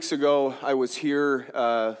weeks ago, I was here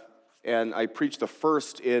and I preached the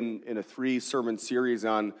first in a 3-sermon series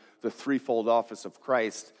on the threefold office of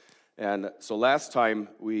Christ. And so last time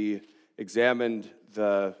we examined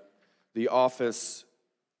the office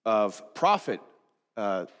of prophet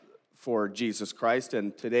for Jesus Christ.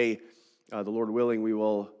 And today, the Lord willing, we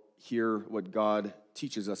will hear what God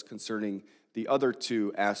teaches us concerning the other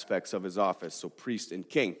two aspects of his office, so priest and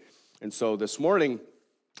king. And so this morning,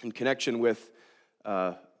 in connection with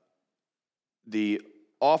the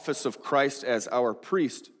office of Christ as our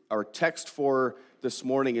priest, our text for this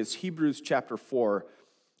morning is Hebrews chapter 4,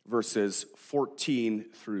 verses 14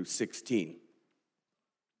 through 16.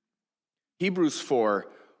 Hebrews 4,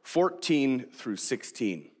 14 through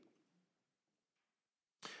 16.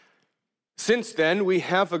 Since then, we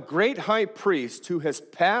have a great high priest who has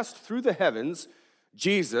passed through the heavens,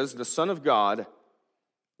 Jesus, the Son of God.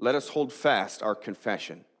 Let us hold fast our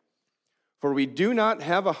confession. For we do not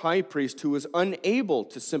have a high priest who is unable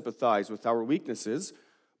to sympathize with our weaknesses,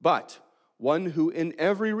 but one who in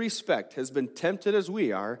every respect has been tempted as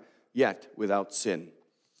we are, yet without sin.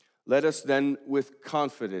 Let us then with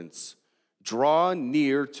confidence draw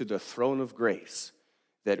near to the throne of grace,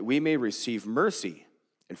 that we may receive mercy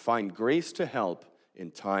and find grace to help in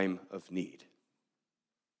time of need.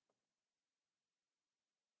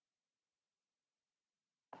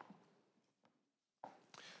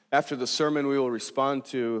 After the sermon, we will respond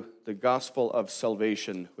to the gospel of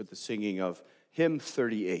salvation with the singing of hymn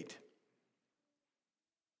 38.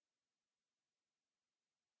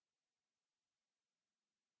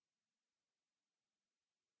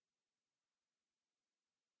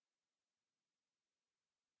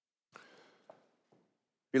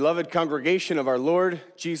 Beloved congregation of our Lord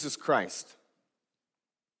Jesus Christ,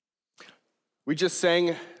 we just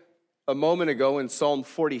sang a moment ago in Psalm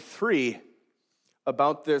 43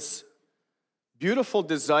 about this beautiful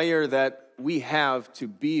desire that we have to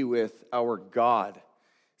be with our God.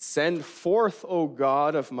 Send forth, O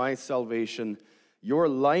God of my salvation, your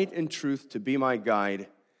light and truth to be my guide,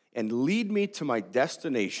 and lead me to my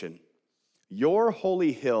destination, your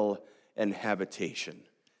holy hill and habitation.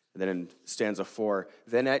 And then in stanza 4,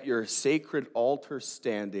 then at your sacred altar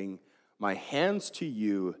standing, my hands to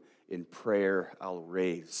you in prayer I'll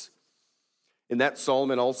raise. In that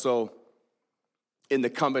psalm, and also in the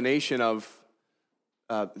combination of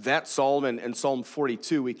that psalm and Psalm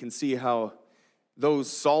 42, we can see how those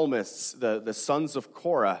psalmists, the sons of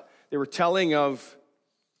Korah, they were telling of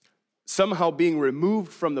somehow being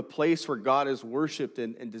removed from the place where God is worshipped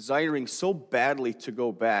and desiring so badly to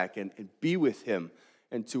go back and be with him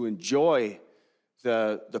and to enjoy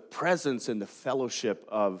the presence and the fellowship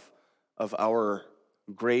of our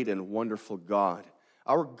great and wonderful God.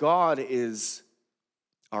 Our God is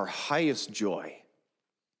our highest joy.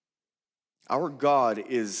 Our God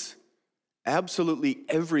is absolutely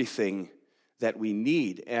everything that we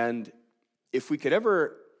need. And if we could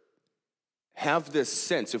ever have this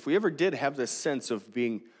sense, if we ever did have this sense of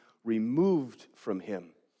being removed from him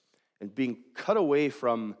and being cut away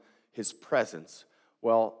from his presence,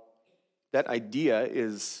 well, that idea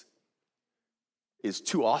is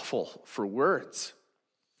too awful for words.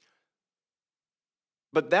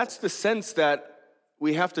 But that's the sense that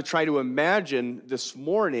we have to try to imagine this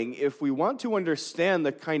morning if we want to understand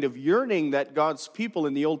the kind of yearning that God's people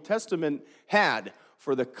in the Old Testament had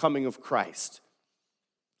for the coming of Christ.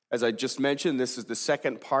 As I just mentioned, this is the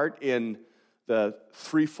second part in the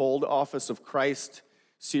threefold office of Christ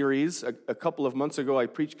series. A couple of months ago, I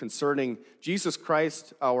preached concerning Jesus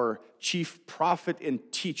Christ, our chief prophet and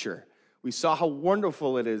teacher. We saw how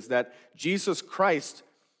wonderful it is that Jesus Christ,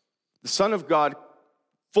 the Son of God,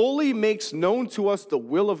 fully makes known to us the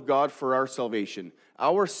will of God for our salvation.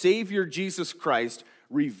 Our Savior, Jesus Christ,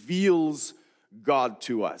 reveals God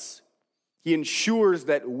to us. He ensures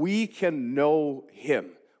that we can know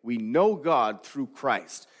him. We know God through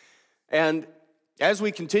Christ. And as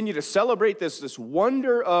we continue to celebrate this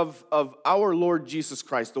wonder of our Lord Jesus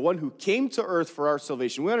Christ, the one who came to earth for our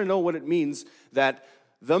salvation, we want to know what it means that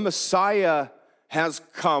the Messiah has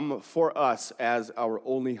come for us as our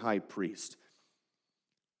only high priest.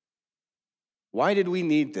 Why did we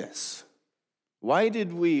need this? Why do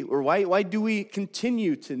we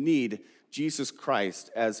continue to need Jesus Christ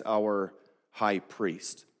as our high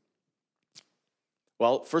priest?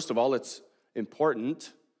 Well, first of all, it's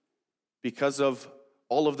important because of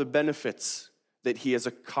all of the benefits that he has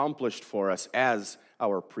accomplished for us as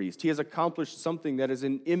our priest. He has accomplished something that is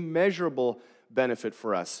an immeasurable benefit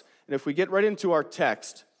for us. And if we get right into our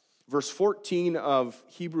text, verse 14 of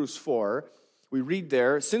Hebrews 4, we read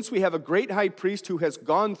there, since we have a great high priest who has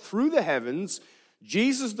gone through the heavens,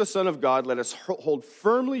 Jesus, the Son of God, let us hold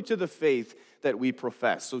firmly to the faith that we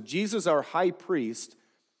profess. So Jesus, our high priest,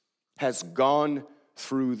 has gone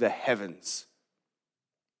through the heavens,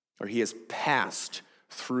 or he has passed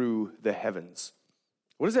through the heavens.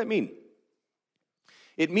 What does that mean?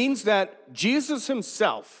 It means that Jesus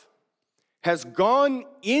himself has gone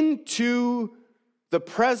into the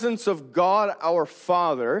presence of God our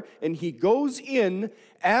Father, and he goes in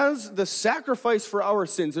as the sacrifice for our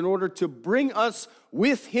sins in order to bring us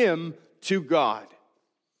with him to God.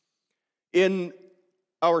 In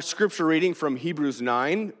our scripture reading from Hebrews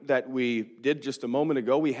 9 that we did just a moment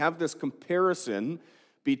ago, we have this comparison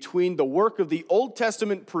between the work of the Old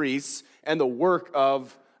Testament priests and the work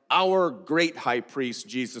of our great high priest,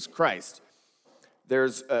 Jesus Christ.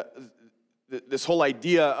 There's this whole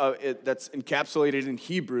idea of it that's encapsulated in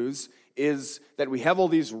Hebrews is that we have all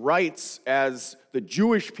these rites as the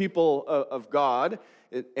Jewish people of God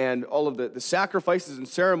and all of the sacrifices and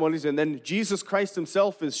ceremonies, and then Jesus Christ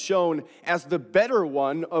himself is shown as the better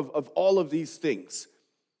one of all of these things.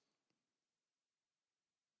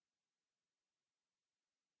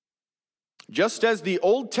 Just as the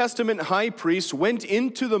Old Testament high priest went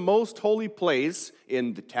into the most holy place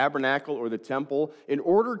in the tabernacle or the temple in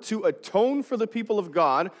order to atone for the people of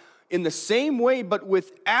God, in the same way, but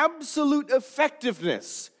with absolute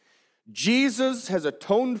effectiveness, Jesus has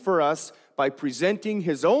atoned for us by presenting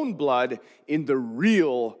his own blood in the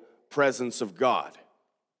real presence of God.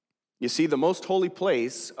 You see, the most holy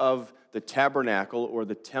place of the tabernacle or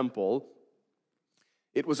the temple,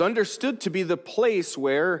 it was understood to be the place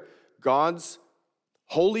where God's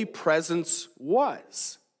holy presence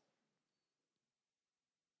was.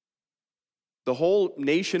 The whole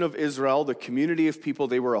nation of Israel, the community of people,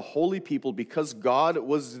 they were a holy people because God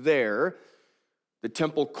was there. The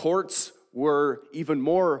temple courts were even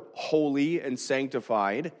more holy and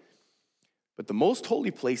sanctified. But the most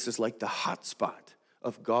holy place is like the hot spot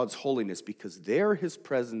of God's holiness because there his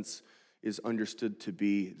presence is understood to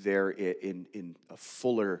be there in a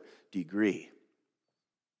fuller degree.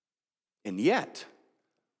 And yet,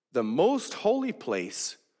 the most holy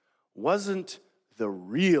place wasn't the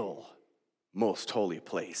real most holy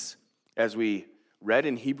place. As we read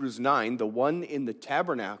in Hebrews 9, the one in the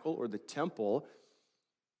tabernacle or the temple,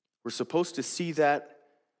 we're supposed to see that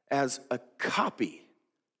as a copy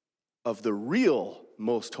of the real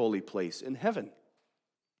most holy place in heaven.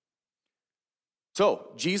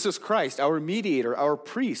 So, Jesus Christ, our mediator, our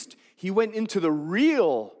priest, he went into the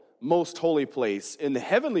real most holy place in the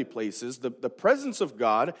heavenly places, the presence of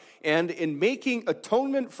God, and in making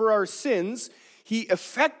atonement for our sins, he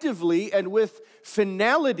effectively and with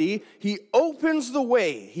finality, he opens the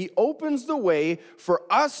way. He opens the way for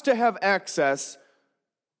us to have access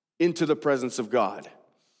into the presence of God.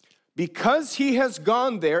 Because he has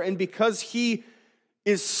gone there and because he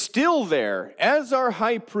is still there as our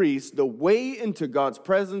high priest, the way into God's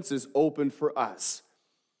presence is open for us.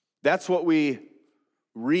 That's what we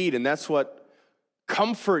read, and that's what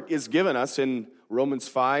comfort is given us in Romans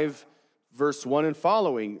 5, verse 1 and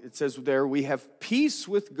following. It says there, we have peace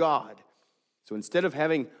with God. So instead of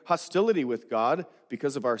having hostility with God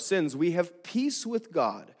because of our sins, we have peace with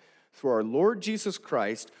God through our Lord Jesus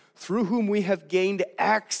Christ, through whom we have gained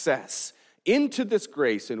access into this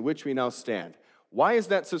grace in which we now stand. Why is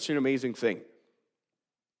that such an amazing thing?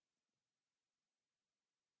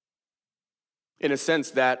 In a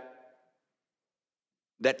sense, that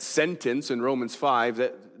sentence in Romans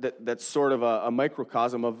 5, that's sort of a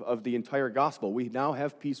microcosm of the entire gospel. We now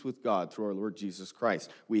have peace with God through our Lord Jesus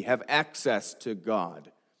Christ. We have access to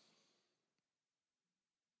God.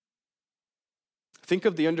 Think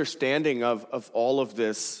of the understanding of all of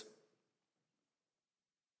this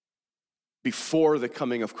before the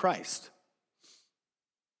coming of Christ.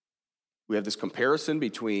 We have this comparison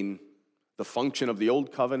between the function of the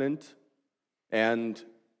old covenant and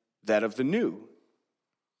that of the new.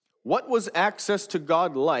 What was access to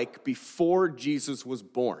God like before Jesus was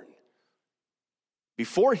born?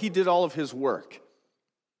 Before he did all of his work?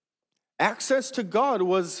 Access to God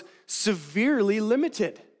was severely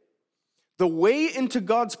limited. The way into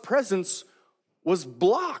God's presence was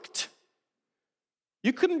blocked.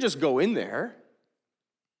 You couldn't just go in there.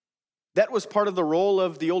 That was part of the role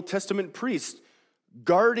of the Old Testament priest,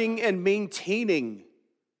 guarding and maintaining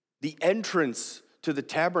the entrance to the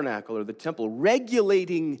tabernacle or the temple,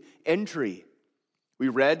 regulating entry. We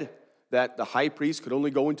read that the high priest could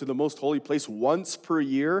only go into the most holy place once per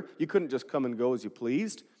year. You couldn't just come and go as you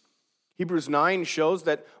pleased. Hebrews 9 shows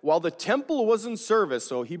that while the temple was in service,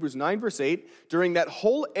 so Hebrews 9 verse 8, during that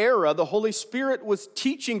whole era, the Holy Spirit was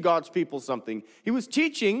teaching God's people something. He was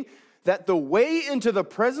teaching that the way into the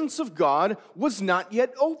presence of God was not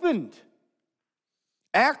yet opened.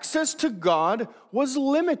 Access to God was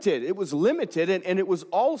limited. It was limited, and it was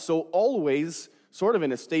also always sort of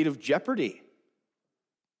in a state of jeopardy.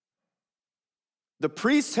 The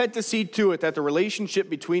priests had to see to it that the relationship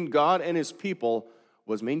between God and his people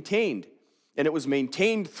was maintained. And it was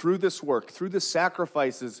maintained through this work, through the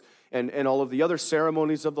sacrifices and all of the other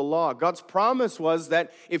ceremonies of the law. God's promise was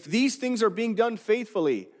that if these things are being done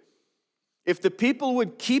faithfully, if the people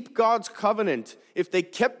would keep God's covenant, if they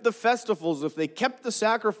kept the festivals, if they kept the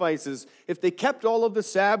sacrifices, if they kept all of the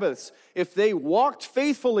Sabbaths, if they walked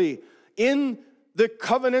faithfully in the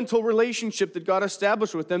covenantal relationship that God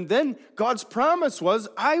established with them, then God's promise was,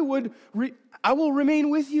 I will remain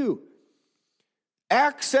with you.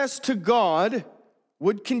 Access to God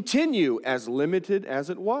would continue as limited as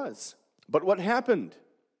it was. But what happened?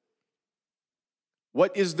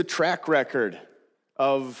 What is the track record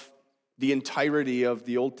of the entirety of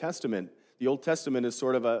the Old Testament? The Old Testament is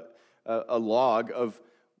sort of a log of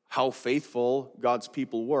how faithful God's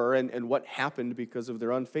people were and what happened because of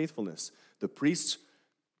their unfaithfulness. The priests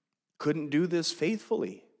couldn't do this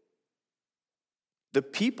faithfully. The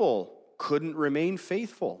people couldn't remain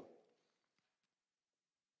faithful.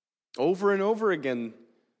 Over and over again,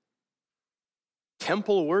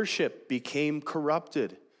 temple worship became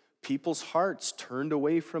corrupted. People's hearts turned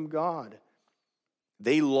away from God.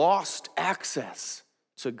 They lost access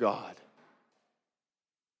to God.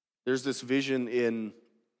 There's this vision in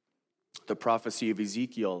the prophecy of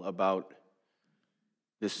Ezekiel about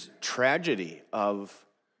this tragedy of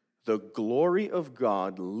the glory of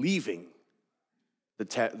God leaving the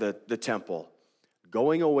temple,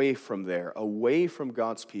 going away from there, away from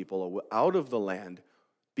God's people, out of the land,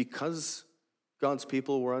 because God's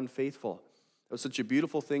people were unfaithful. It was such a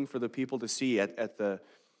beautiful thing for the people to see at the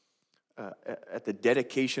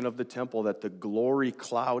dedication of the temple, that the glory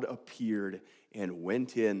cloud appeared and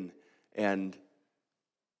went in, and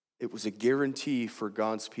it was a guarantee for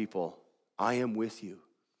God's people. I am with you.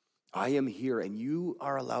 I am here, and you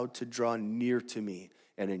are allowed to draw near to me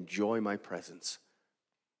and enjoy my presence.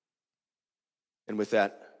 And with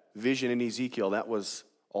that vision in Ezekiel, that was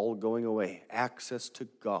all going away. Access to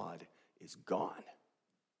God is gone.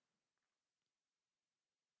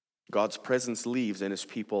 God's presence leaves, and his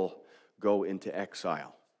people go into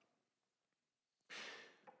exile.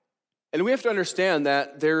 And we have to understand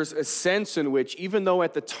that there's a sense in which, even though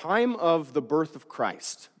at the time of the birth of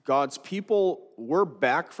Christ, God's people were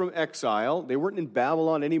back from exile, they weren't in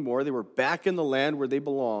Babylon anymore, they were back in the land where they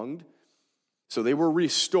belonged, so they were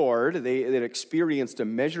restored, they had experienced a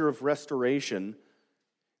measure of restoration,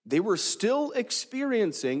 they were still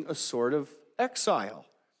experiencing a sort of exile.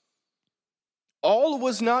 All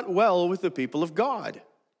was not well with the people of God.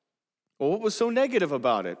 Well, what was so negative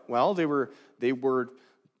about it? Well, they were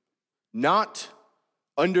not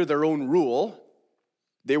under their own rule.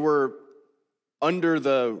 They were under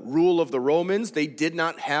the rule of the Romans. They did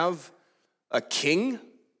not have a king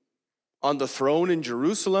on the throne in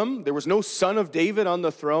Jerusalem. There was no son of David on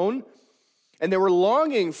the throne. And they were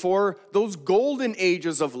longing for those golden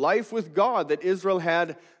ages of life with God that Israel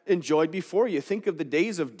had enjoyed before. You think of the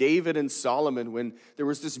days of David and Solomon when there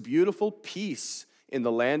was this beautiful peace in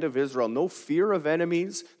the land of Israel. No fear of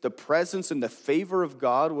enemies. The presence and the favor of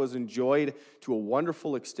God was enjoyed to a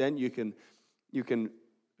wonderful extent. You can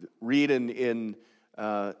read in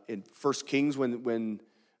 1 Kings when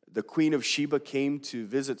the Queen of Sheba came to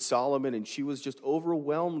visit Solomon, and she was just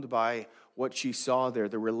overwhelmed by what she saw there,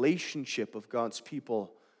 the relationship of God's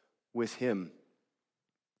people with him.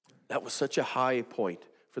 That was such a high point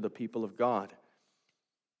for the people of God.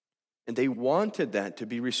 And they wanted that to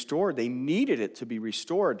be restored. They needed it to be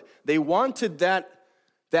restored. They wanted that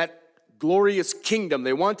glorious kingdom.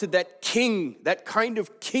 They wanted that king, that kind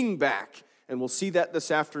of king back. And we'll see that this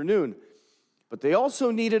afternoon. But they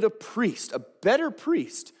also needed a priest, a better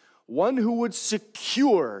priest, one who would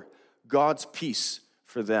secure God's peace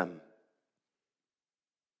for them.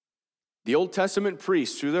 The Old Testament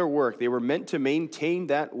priests, through their work, they were meant to maintain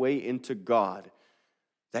that way into God,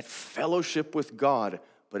 that fellowship with God,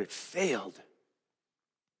 but it failed.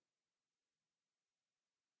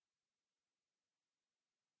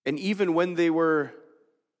 And even when they were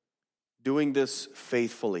doing this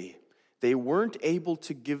faithfully, they weren't able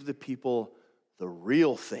to give the people the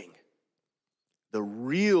real thing, the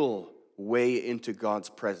real way into God's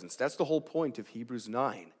presence. That's the whole point of Hebrews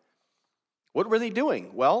 9. What were they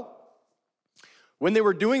doing? Well, when they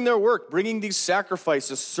were doing their work, bringing these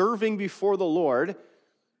sacrifices, serving before the Lord,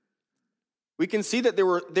 we can see that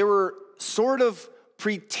they were sort of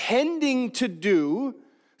pretending to do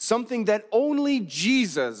something that only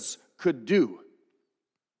Jesus could do.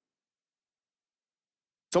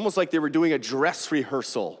 It's almost like they were doing a dress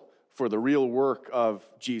rehearsal for the real work of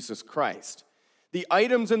Jesus Christ. The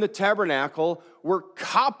items in the tabernacle were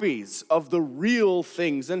copies of the real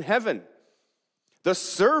things in heaven. The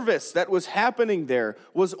service that was happening there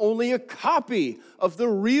was only a copy of the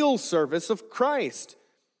real service of Christ.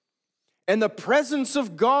 And the presence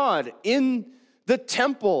of God in the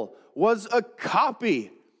temple was a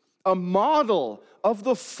copy, a model of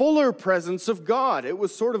the fuller presence of God. It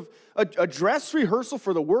was sort of a dress rehearsal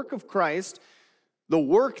for the work of Christ, the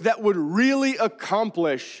work that would really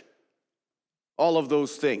accomplish all of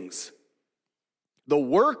those things. The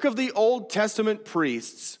work of the Old Testament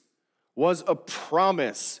priests was a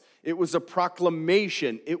promise. It was a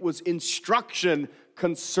proclamation. It was instruction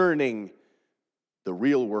concerning the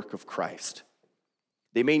real work of Christ.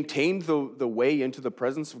 They maintained the way into the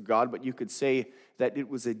presence of God, but you could say that it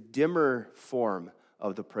was a dimmer form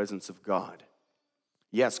of the presence of God.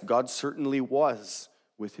 Yes, God certainly was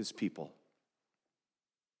with his people.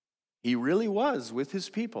 He really was with his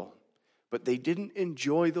people, but they didn't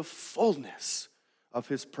enjoy the fullness of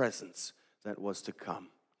his presence that was to come.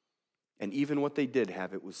 And even what they did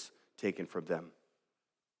have, it was taken from them.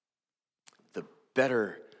 The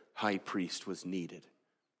better high priest was needed.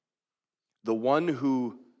 The one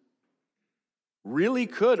who really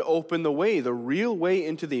could open the way, the real way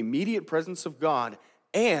into the immediate presence of God,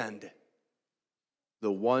 and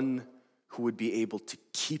the one who would be able to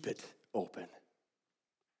keep it open.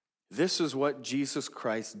 This is what Jesus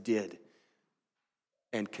Christ did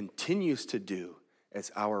and continues to do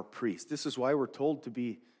as our priest. This is why we're told to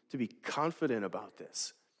be confident about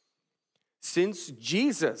this. Since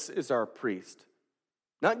Jesus is our priest,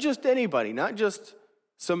 not just anybody, not just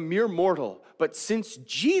some mere mortal, but since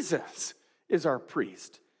Jesus is our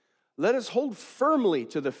priest, let us hold firmly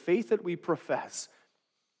to the faith that we profess.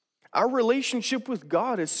 Our relationship with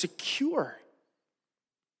God is secure,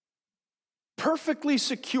 perfectly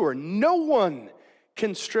secure. No one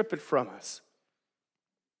can strip it from us.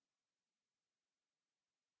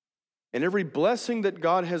 And every blessing that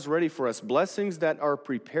God has ready for us, blessings that are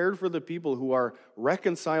prepared for the people who are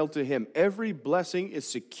reconciled to him, every blessing is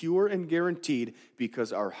secure and guaranteed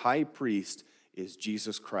because our high priest is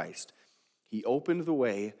Jesus Christ. He opened the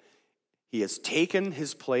way. He has taken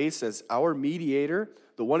his place as our mediator,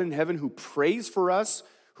 the one in heaven who prays for us,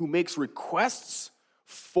 who makes requests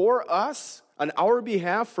for us on our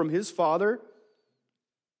behalf from his Father.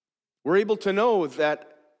 We're able to know that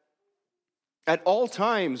at all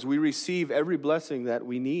times, we receive every blessing that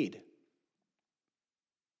we need.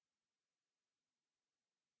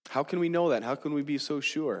 How can we know that? How can we be so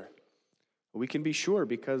sure? Well, we can be sure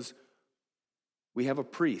because we have a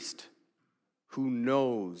priest who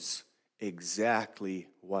knows exactly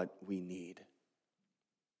what we need.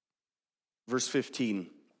 Verse 15,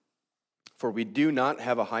 for we do not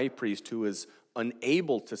have a high priest who is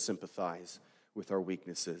unable to sympathize with our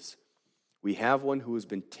weaknesses. We have one who has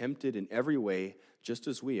been tempted in every way, just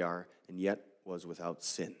as we are, and yet was without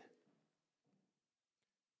sin.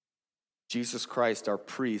 Jesus Christ, our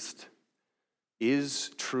priest, is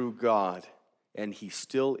true God, and he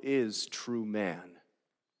still is true man.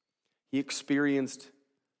 He experienced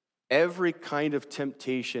every kind of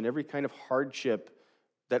temptation, every kind of hardship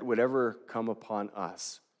that would ever come upon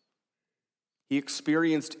us. He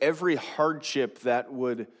experienced every hardship that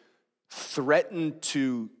would threaten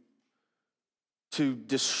to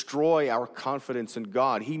destroy our confidence in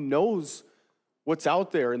God. He knows what's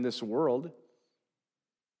out there in this world.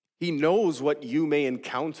 He knows what you may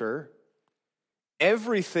encounter.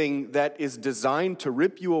 Everything that is designed to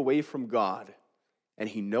rip you away from God. And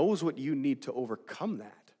he knows what you need to overcome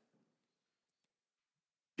that.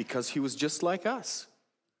 Because he was just like us,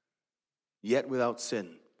 yet without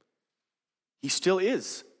sin. He still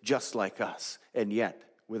is just like us, and yet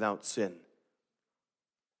without sin.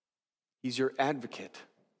 He's your advocate.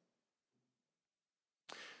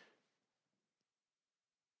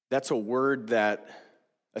 That's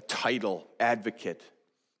a title, advocate,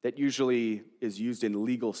 that usually is used in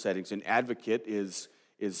legal settings. An advocate is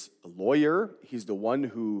a lawyer. He's the one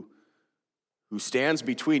who stands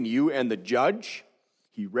between you and the judge.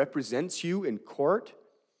 He represents you in court.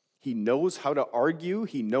 He knows how to argue.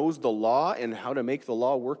 He knows the law and how to make the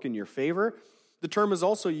law work in your favor. The term is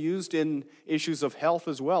also used in issues of health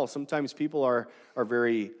as well. Sometimes people are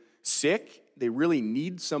very sick. They really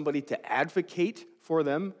need somebody to advocate for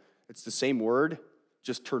them. It's the same word,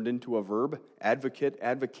 just turned into a verb, advocate,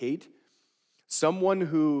 advocate.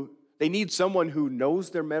 They need someone who knows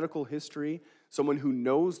their medical history, someone who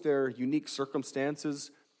knows their unique circumstances,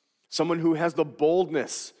 someone who has the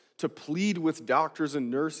boldness to plead with doctors and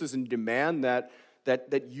nurses and demand that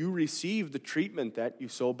you receive the treatment that you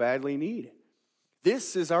so badly need.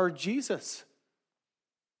 This is our Jesus.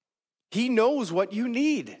 He knows what you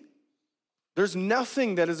need. There's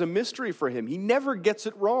nothing that is a mystery for him. He never gets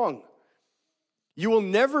it wrong. You will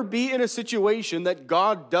never be in a situation that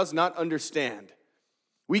God does not understand.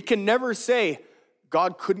 We can never say,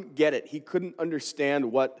 God couldn't get it. He couldn't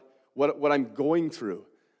understand what I'm going through.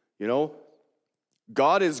 You know,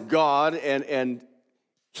 God is God, and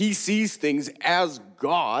he sees things as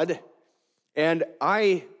God, and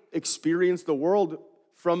I experience the world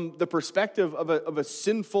from the perspective of a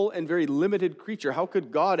sinful and very limited creature. How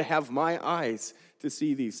could God have my eyes to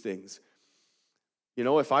see these things? You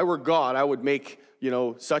know, if I were God, I would make,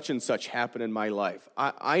 such and such happen in my life.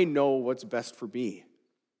 I know what's best for me.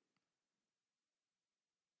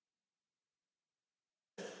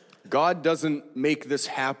 God doesn't make this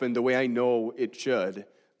happen the way I know it should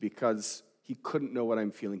because he couldn't know what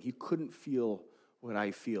I'm feeling. He couldn't feel what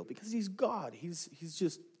I feel because he's God. He's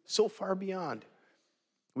just so far beyond.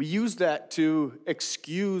 We use that to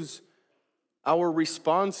excuse our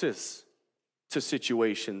responses to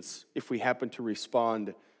situations if we happen to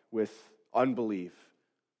respond with unbelief,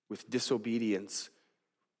 with disobedience.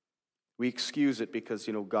 We excuse it because,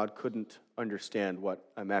 God couldn't understand what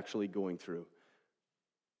I'm actually going through.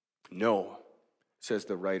 No, says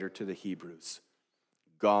the writer to the Hebrews,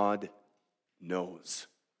 God knows.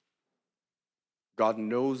 God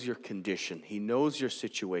knows your condition. He knows your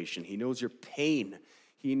situation. He knows your pain.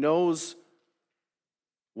 He knows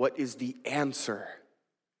what is the answer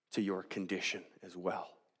to your condition as well.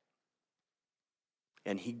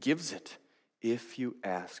 And he gives it if you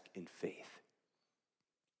ask in faith.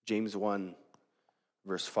 James 1,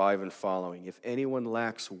 verse 5 and following, if anyone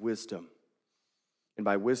lacks wisdom, and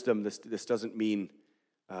by wisdom, this doesn't mean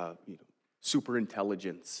super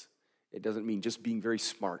intelligence. It doesn't mean just being very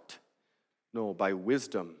smart. No, by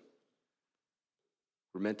wisdom,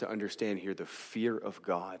 we're meant to understand here the fear of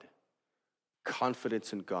God,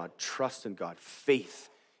 confidence in God, trust in God, faith.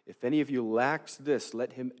 If any of you lacks this,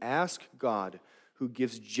 let him ask God, who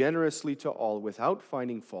gives generously to all without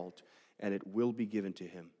finding fault, and it will be given to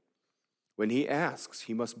him. When he asks,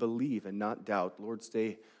 he must believe and not doubt. Lord's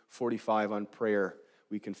Day 45 on prayer,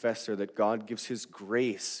 we confess there that God gives his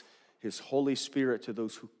grace, his Holy Spirit to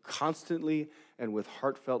those who constantly and with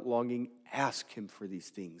heartfelt longing ask him for these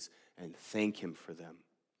things and thank him for them.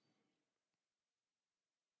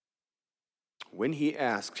 When he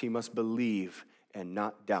asks, he must believe and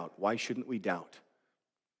not doubt. Why shouldn't we doubt?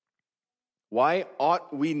 Why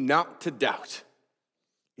ought we not to doubt?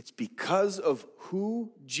 It's because of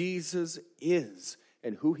who Jesus is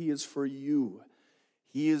and who he is for you.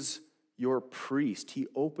 He is your priest. He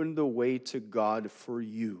opened the way to God for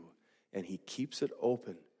you, and he keeps it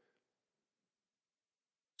open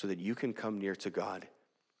so that you can come near to God.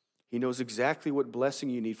 He knows exactly what blessing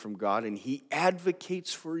you need from God, and he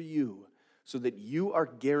advocates for you so that you are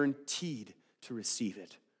guaranteed to receive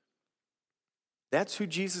it. That's who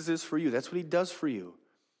Jesus is for you. That's what he does for you.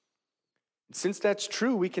 And since that's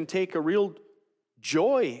true, we can take a real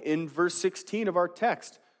joy in verse 16 of our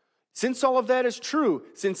text. Since all of that is true,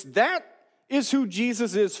 since that is who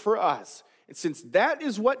Jesus is for us, and since that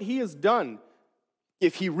is what he has done,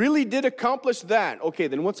 if he really did accomplish that, okay,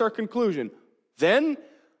 then what's our conclusion? Then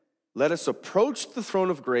let us approach the throne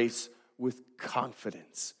of grace with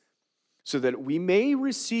confidence, so that we may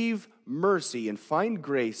receive mercy and find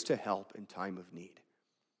grace to help in time of need.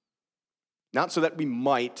 Not so that we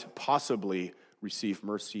might possibly receive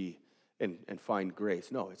mercy and find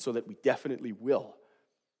grace. No, it's so that we definitely will.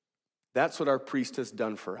 That's what our priest has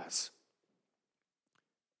done for us.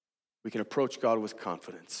 We can approach God with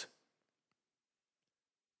confidence.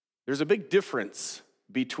 There's a big difference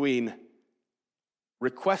between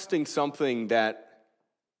requesting something that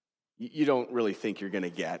you don't really think you're going to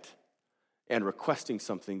get and requesting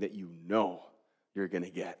something that you know you're going to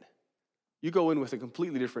get. You go in with a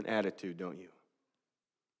completely different attitude, don't you?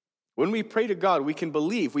 When we pray to God, we can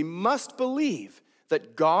believe, we must believe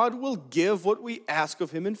that God will give what we ask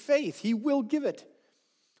of him in faith. He will give it.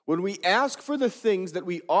 When we ask for the things that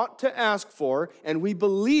we ought to ask for and we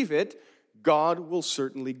believe it, God will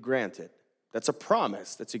certainly grant it. That's a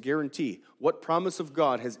promise. That's a guarantee. What promise of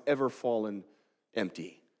God has ever fallen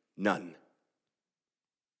empty? None.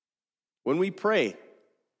 When we pray,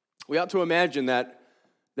 we ought to imagine that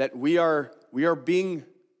we are being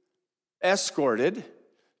escorted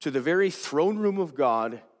to the very throne room of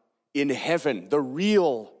God in heaven, the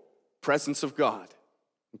real presence of God.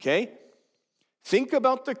 Okay? Think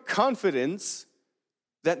about the confidence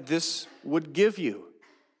that this would give you.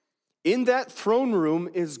 In that throne room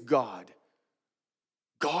is God.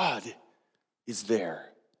 God is there,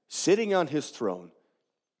 sitting on his throne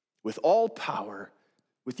with all power,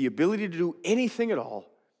 with the ability to do anything at all.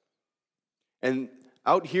 And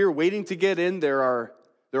out here waiting to get in, there are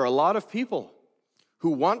a lot of people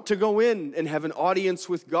who want to go in and have an audience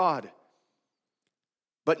with God.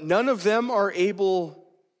 But none of them are able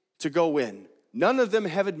to go in. None of them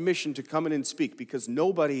have admission to come in and speak because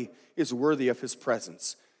nobody is worthy of his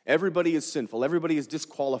presence. Everybody is sinful. Everybody is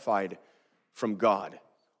disqualified from God.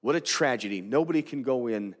 What a tragedy. Nobody can go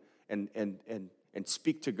in and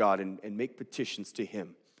speak to God and make petitions to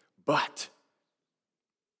him. But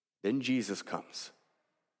then Jesus comes.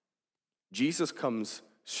 Jesus comes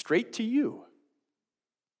straight to you.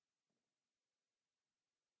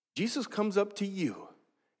 Jesus comes up to you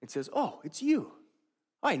and says, "Oh, it's you.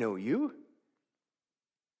 I know you.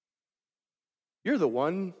 You're the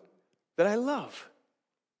one that I love.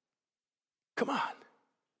 Come on,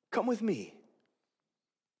 come with me.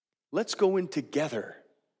 Let's go in together.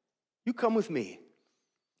 You come with me.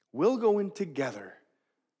 We'll go in together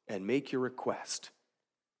and make your request."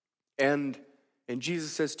 And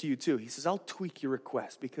Jesus says to you too, he says, "I'll tweak your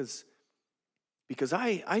request because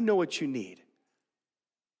I know what you need.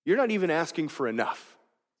 You're not even asking for enough.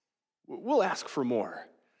 We'll ask for more.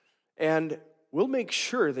 And we'll make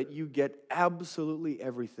sure that you get absolutely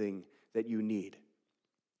everything that you need."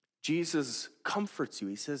 Jesus comforts you.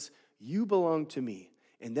 He says, "You belong to me."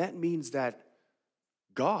 And that means that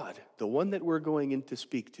God, the one that we're going in to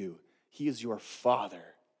speak to, he is your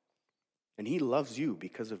Father. And he loves you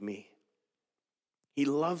because of me. He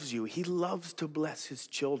loves you. He loves to bless his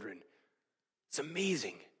children. It's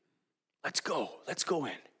amazing. Let's go. Let's go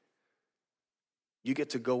in. You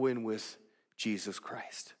get to go in with Jesus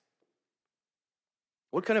Christ.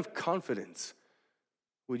 What kind of confidence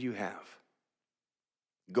would you have?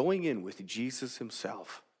 Going in with Jesus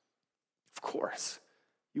himself. Of course,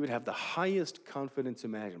 you would have the highest confidence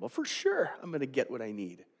imaginable. For sure, I'm going to get what I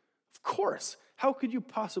need. Of course. How could you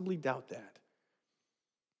possibly doubt that?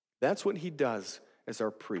 That's what he does as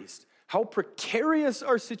our priest. How precarious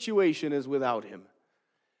our situation is without him.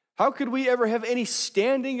 How could we ever have any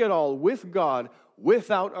standing at all with God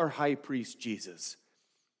without our high priest Jesus?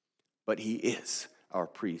 But he is our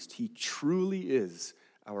priest. He truly is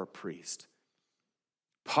our priest.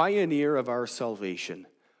 Pioneer of our salvation,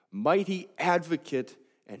 mighty advocate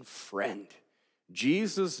and friend.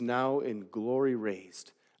 Jesus now in glory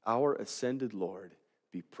raised, our ascended Lord,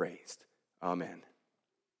 be praised. Amen.